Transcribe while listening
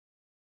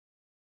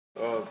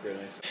Oh,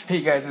 goodness.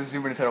 Hey guys, this is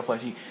Super Nintendo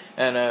Plushie,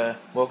 and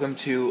welcome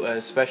to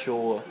a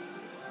special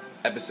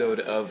episode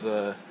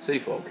of City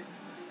Folk.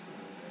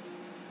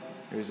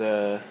 There's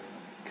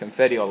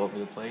confetti all over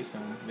the place,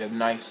 and we have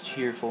nice,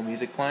 cheerful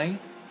music playing.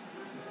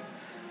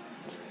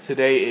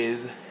 Today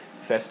is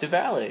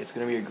Festivale. It's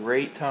going to be a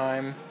great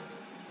time.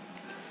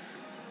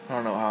 I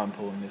don't know how I'm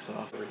pulling this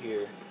off. Over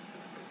here.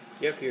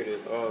 Yep, here it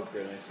is. Oh,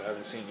 goodness. I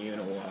haven't seen you in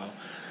a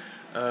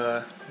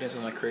while.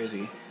 Dancing like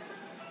crazy.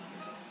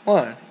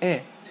 1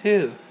 and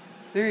 2,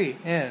 3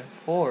 and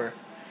 4.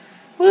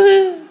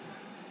 Woo!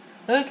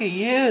 Look at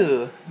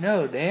you!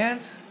 No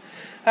dance?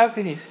 How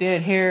can you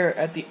stand here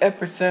at the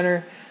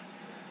epicenter?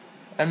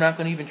 I'm not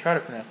going to even try to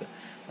pronounce it.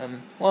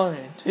 1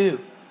 and 2.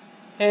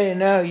 Hey,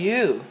 now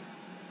you!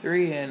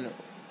 3 and...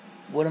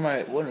 What am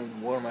I supposed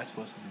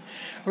to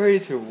do? Ready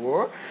to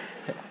roar?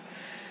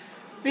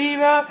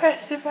 Viva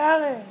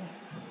Festivale!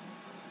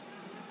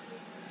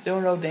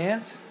 Still no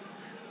dance?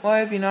 Why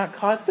have you not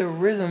caught the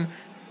rhythm?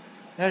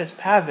 That is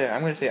Pave.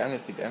 I'm gonna say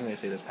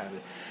that's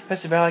Pave.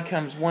 Festivale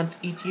comes once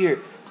each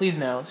year. Please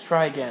now, let's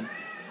try again.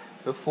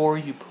 Before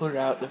you put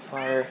out the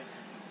fire,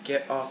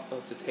 get off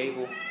of the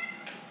table.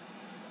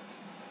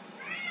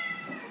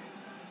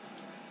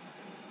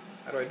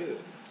 How do I do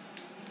it?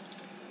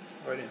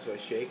 Oh, I didn't. So I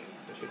shake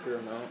the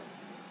remote.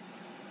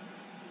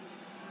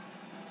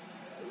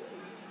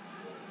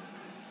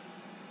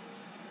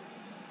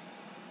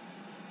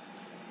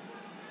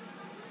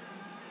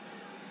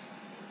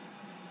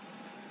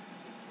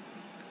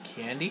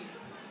 Candy?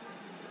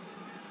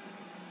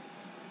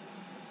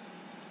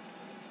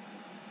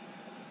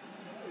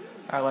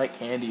 I like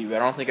candy, but I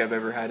don't think I've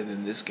ever had it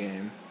in this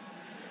game.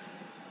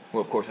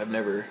 Well, of course, I've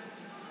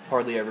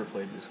hardly ever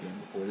played this game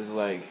before. This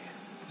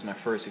is my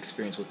first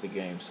experience with the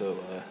game, so,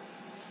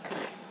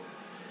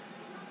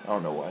 I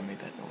don't know why I made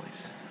that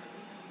noise.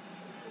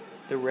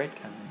 The red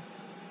kind.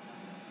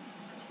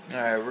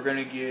 Alright, we're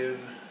gonna give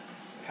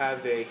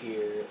Pave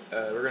here,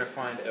 we're gonna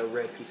find a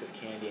red piece of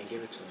candy and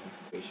give it to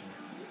him.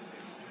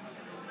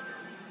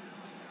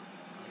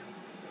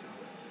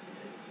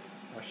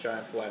 I'll try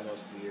and fly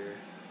most of the year.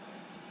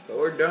 But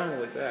we're done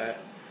with that.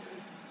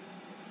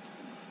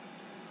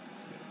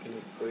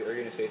 Are you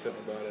going to say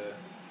something about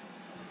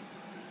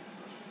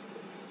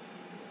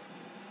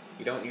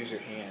you don't use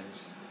your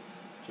hands.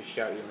 Just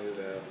shout your move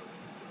out.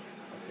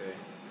 Okay.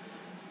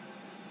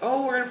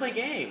 Oh, we're going to play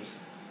games.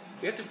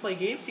 We have to play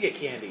games to get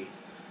candy.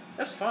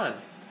 That's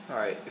fun.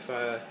 Alright, if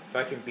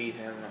I can beat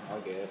him, I'll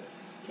get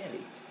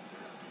candy.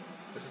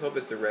 Let's hope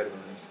it's the red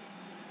ones.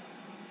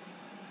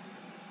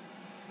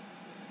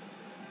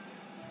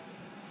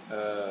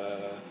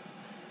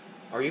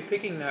 Are you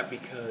picking that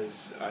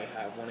because I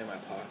have one in my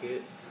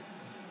pocket?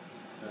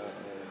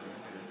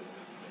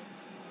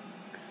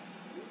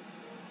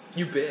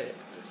 You bet.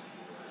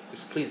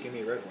 Just please give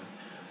me a red one.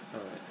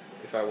 Alright,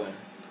 if I win.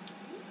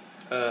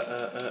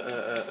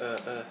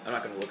 I'm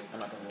not gonna look.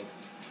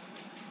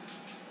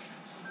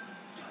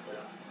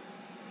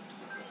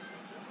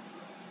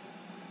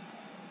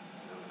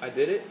 I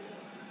did it?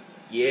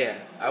 Yeah.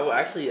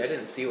 Actually, I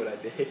didn't see what I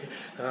did.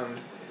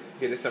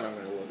 Okay, this time I'm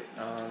gonna look.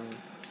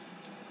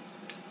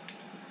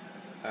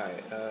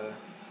 Alright,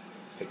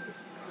 pick it.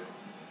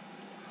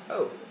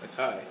 Oh, a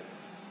tie.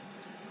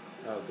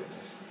 Oh,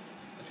 goodness.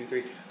 1, 2,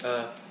 3.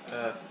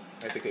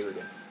 I pick paper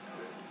again.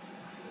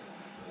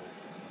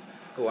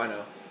 Oh, I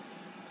know.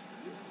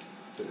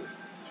 So this.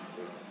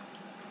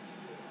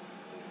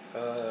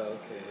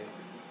 Okay.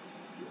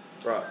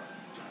 Rock.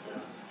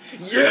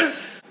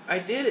 Yes! I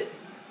did it!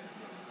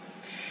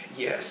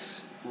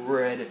 Yes!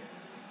 Red.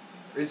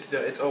 It's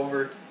done. It's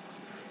over.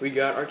 We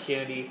got our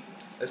candy.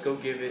 Let's go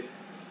give it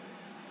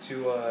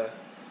to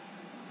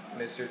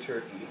Mr.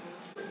 Turkey.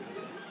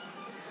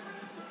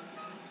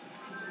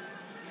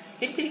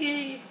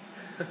 Kitty.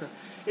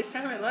 It's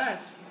time at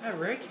last. I have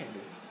red candy.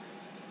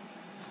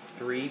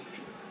 3.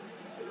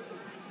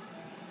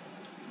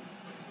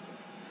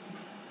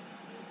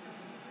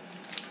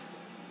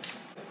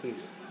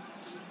 Please.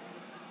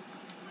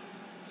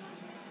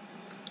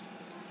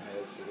 Alright,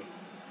 let's see.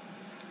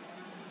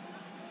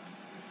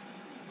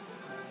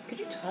 Could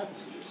you tell me?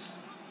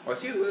 Oh, I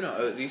see the moon.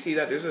 Do you see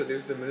that?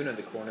 There's the moon in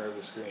the corner of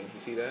the screen.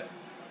 You see that?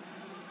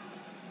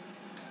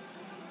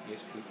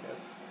 ESP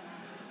test.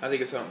 I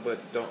think it's something,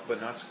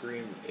 but not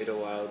scream it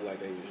aloud like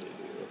I usually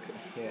do. Okay.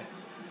 Yeah.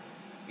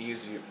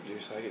 Use your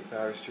psychic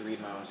powers to read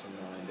my awesome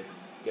mind.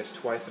 Guess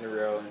twice in a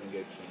row and you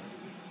get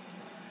candy.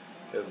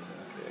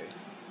 Okay.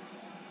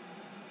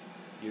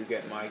 You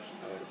get my.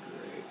 Oh,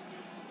 great.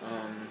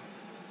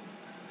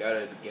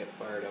 Gotta get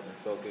fired up and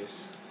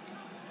focus.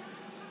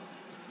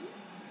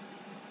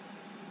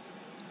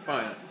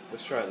 Fine,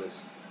 let's try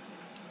this.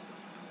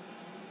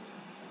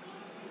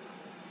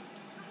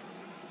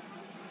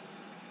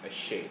 A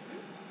shape.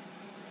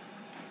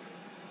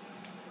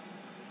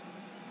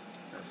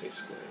 I would say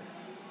square.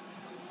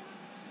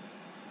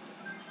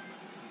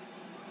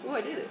 Oh,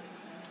 I did it.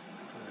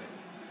 Alright.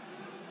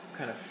 What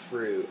kind of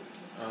fruit?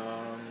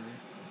 I'm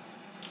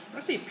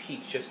gonna say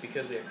peach just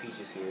because we have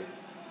peaches here.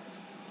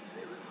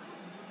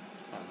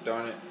 Oh,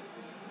 darn it.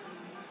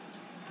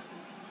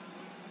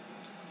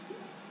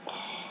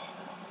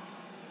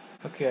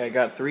 Okay, I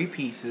got 3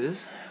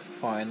 pieces,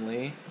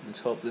 finally.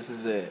 Let's hope this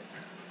is it.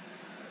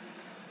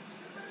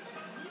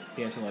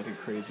 Dancing like a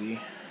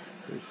crazy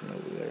person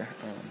over there.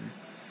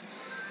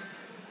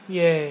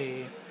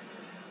 Yay!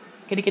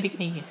 Kitty, kitty,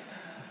 kitty.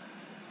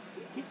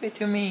 Give it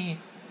to me.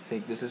 I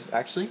think this is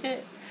actually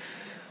it.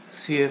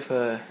 See if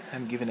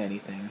I'm given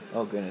anything.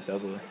 Oh goodness, that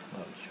was a loud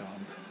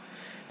chomp.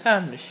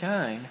 Time to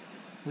shine.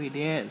 We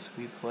dance,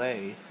 we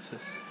play.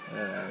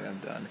 Alright, I'm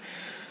done.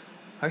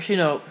 Actually,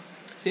 no.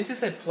 Since it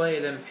said play,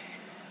 then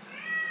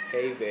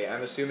pave.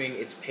 I'm assuming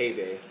it's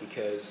pave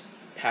because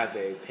pave.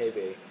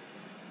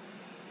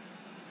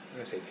 I'm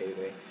gonna say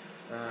pave.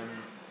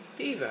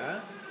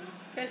 Viva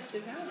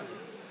Festival.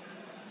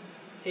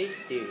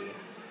 Tasty.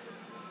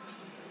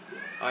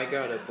 I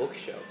got a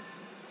bookshelf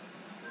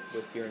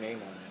with your name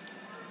on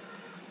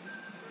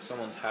it.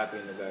 Someone's happy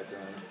in the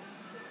background.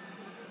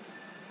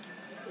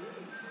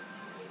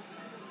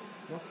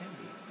 What can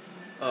be?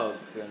 Oh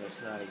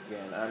goodness, not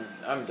again.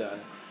 I'm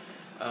done.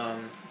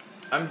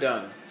 I'm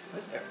done.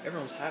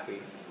 Everyone's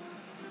happy.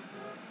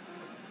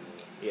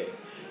 Yay.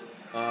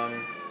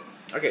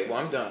 Okay, well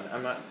I'm done.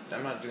 I'm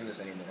not doing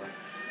this anymore.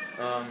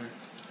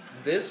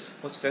 This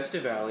was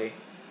Festivale,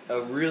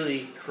 a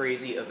really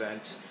crazy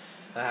event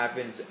that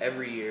happens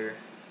every year,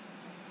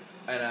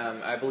 and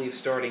I believe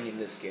starting in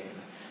this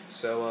game.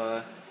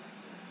 So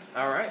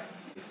alright.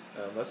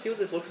 Let's see what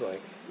this looks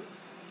like.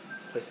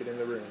 Let's place it in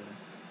the room.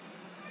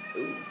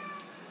 Ooh.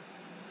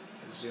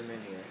 Zoom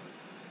in here.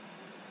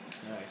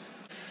 It's nice.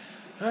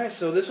 Alright,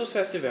 so this was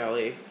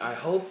Festivale. I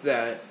hope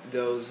that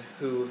those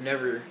who've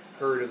never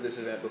heard of this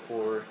event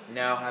before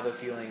now have a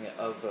feeling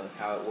of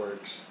how it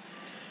works.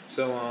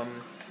 So,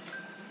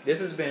 this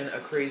has been a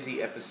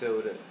crazy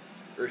episode,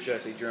 or should I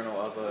say journal,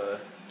 of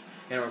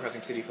Animal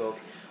Crossing City Folk.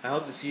 I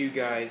hope to see you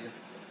guys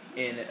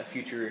in a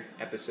future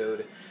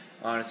episode.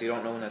 Honestly, I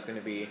don't know when that's going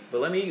to be.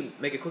 But let me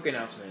make a quick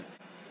announcement.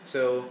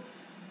 So,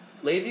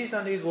 Lazy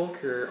Sundays will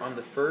occur on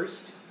the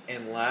first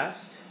and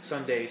last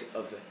Sundays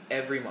of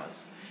every month.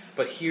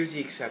 But here's the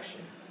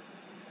exception.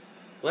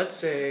 Let's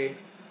say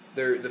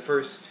the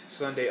first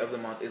Sunday of the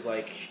month is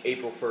like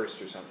April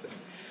 1st or something.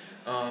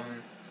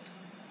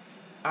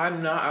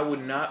 I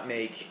would not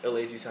make a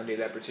Lazy Sunday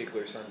that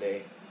particular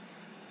Sunday,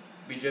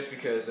 just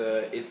because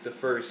it's the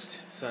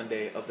first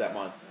Sunday of that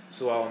month.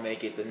 So I'll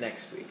make it the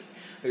next week.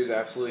 There's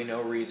absolutely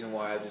no reason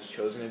why I've just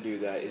chosen to do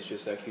that. It's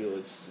just I feel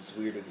it's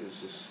weird.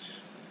 It's just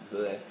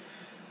that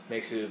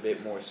makes it a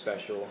bit more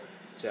special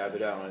to have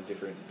it out on a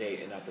different date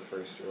and not the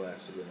first or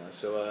last of the month.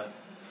 So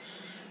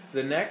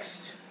the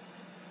next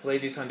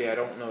Lazy Sunday, I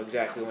don't know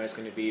exactly when it's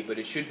going to be, but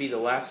it should be the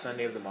last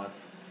Sunday of the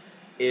month.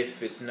 If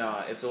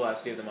the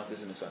last day of the month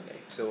isn't a Sunday.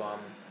 So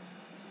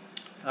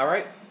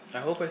alright. I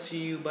hope I see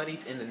you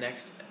buddies in the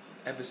next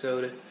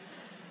episode.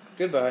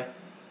 Goodbye.